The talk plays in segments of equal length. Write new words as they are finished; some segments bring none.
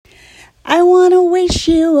I want to wish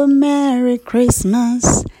you a Merry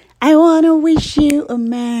Christmas. I want to wish you a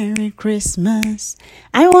Merry Christmas.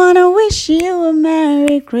 I want to wish you a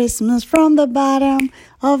Merry Christmas from the bottom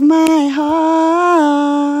of my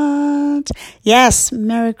heart. Yes,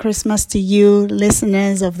 Merry Christmas to you,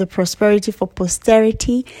 listeners of the Prosperity for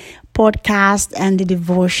Posterity podcast and the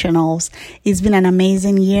devotionals. It's been an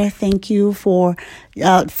amazing year. Thank you for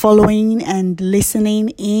following and listening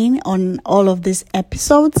in on all of these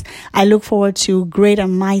episodes. I look forward to great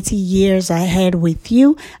and mighty years ahead with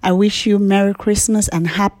you. I wish you Merry Christmas and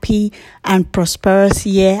happy and prosperous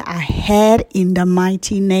year ahead in the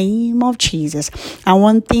mighty name of Jesus. And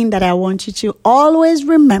one thing that I want you to always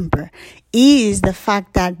remember is the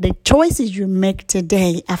fact that the choices you make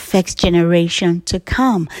today affects generation to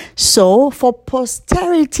come. So for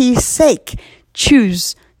posterity's sake,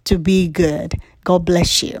 choose to be good. God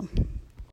bless you.